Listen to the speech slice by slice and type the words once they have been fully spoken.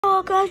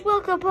Hello guys,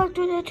 welcome back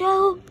to the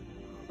channel.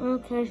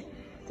 Okay,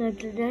 so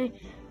today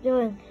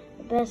doing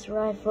the best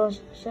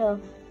rifles. So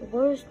the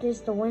worst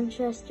is the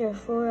Winchester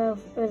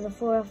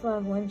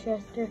 405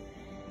 Winchester.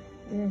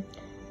 And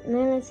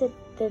then it's the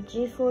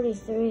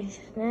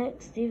G43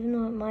 next, even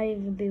though it might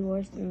even be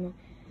worse than the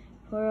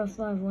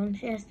 405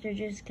 Winchester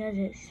just because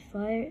it's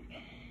fired.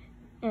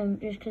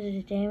 Just because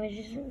the damage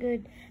isn't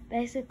good.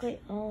 Basically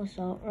all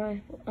assault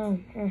rifle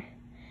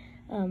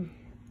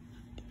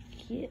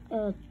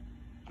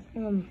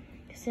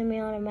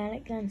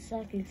semi-automatic guns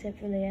suck except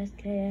for the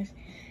SKS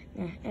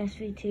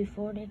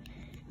SV240.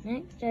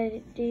 Next,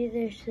 I'd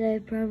either say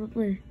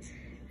probably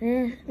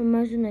this,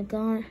 imagine a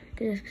gun,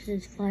 just because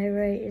its fire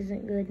rate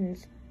isn't good and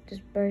its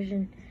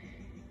dispersion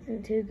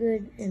isn't too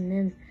good.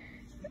 And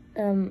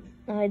then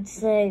I'd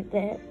say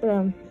that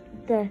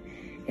the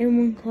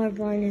M1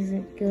 carbine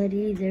isn't good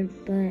either,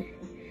 but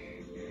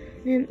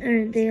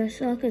then the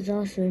Osaka is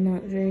also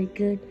not very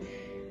good.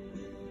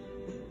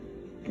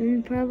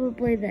 Then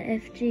probably the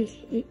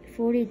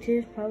FG42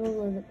 is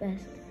probably the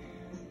best,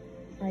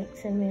 like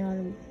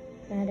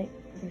semi-automatic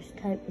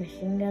type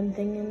machine gun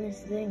thing in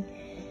this thing.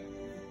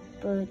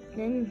 But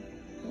then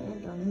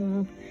I don't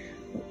know.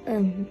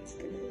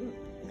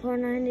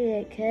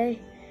 498K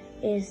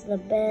is the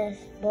best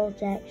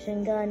bolt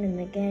action gun in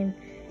the game,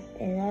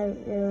 and I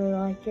really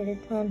like it a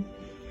ton.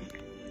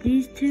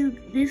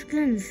 This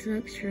gun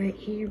sucks right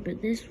here,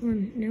 but this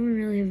one, no one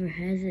really ever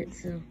has it,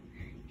 so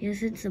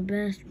yes, it's the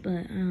best, but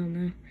I don't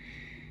know.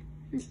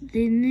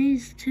 Then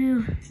these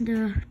two,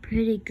 they're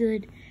pretty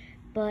good,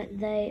 but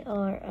they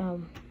are,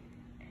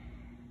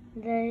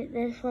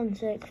 this one's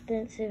so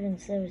expensive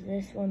and so is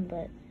this one,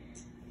 but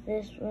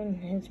this one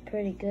is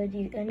pretty good.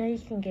 I know you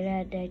can get it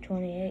at day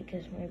 28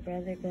 because my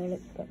brother got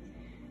it, but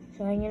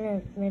so I'm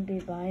gonna maybe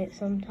buy it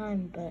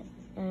sometime, but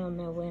I don't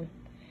know when.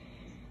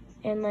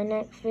 In my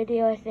next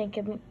video, I think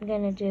I'm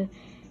gonna do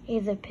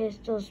either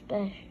pistols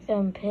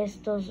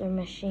or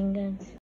machine guns.